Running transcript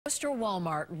Worcester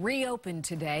Walmart reopened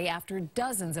today after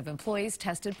dozens of employees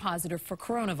tested positive for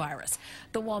coronavirus.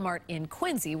 The Walmart in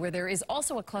Quincy, where there is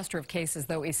also a cluster of cases,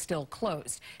 though, is still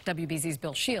closed. WBZ's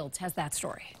Bill Shields has that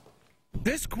story.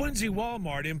 This Quincy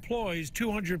Walmart employs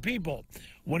 200 people.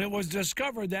 When it was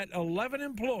discovered that 11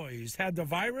 employees had the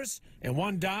virus and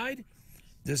one died,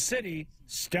 the city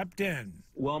stepped in.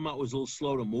 Walmart was a little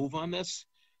slow to move on this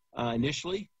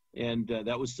initially, and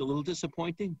that was a little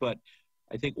disappointing, but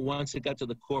I think once it got to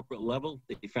the corporate level,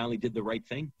 they finally did the right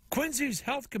thing. Quincy's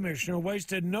health commissioner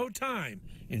wasted no time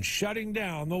in shutting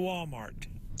down the Walmart.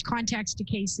 Contacts to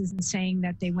cases and saying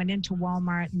that they went into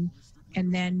Walmart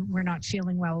and then were not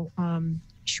feeling well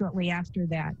shortly after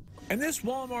that. And this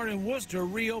Walmart in Worcester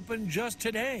reopened just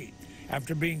today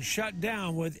after being shut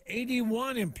down with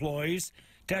 81 employees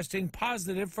testing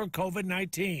positive for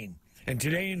COVID-19. And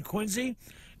today in Quincy,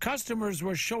 customers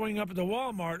were showing up at the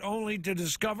Walmart only to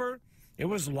discover it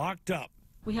was locked up.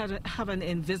 We had to have an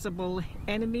invisible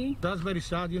enemy. That's very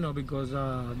sad, because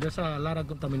there's a lot of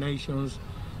contaminations,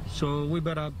 so we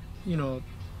better,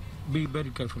 be very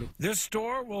careful. This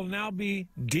store will now be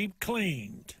deep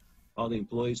cleaned. All the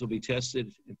employees will be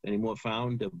tested. If any more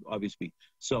found, they'll obviously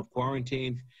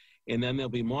self-quarantined, and then they'll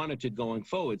be monitored going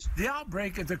forward. The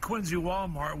outbreak at the Quincy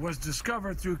Walmart was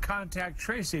discovered through contact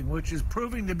tracing, which is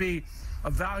proving to be a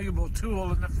valuable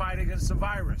tool in the fight against the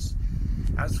virus.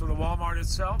 As for the Walmart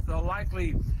itself, they'll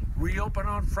likely reopen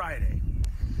on Friday.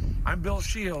 I'm Bill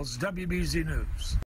Shields, WBZ News.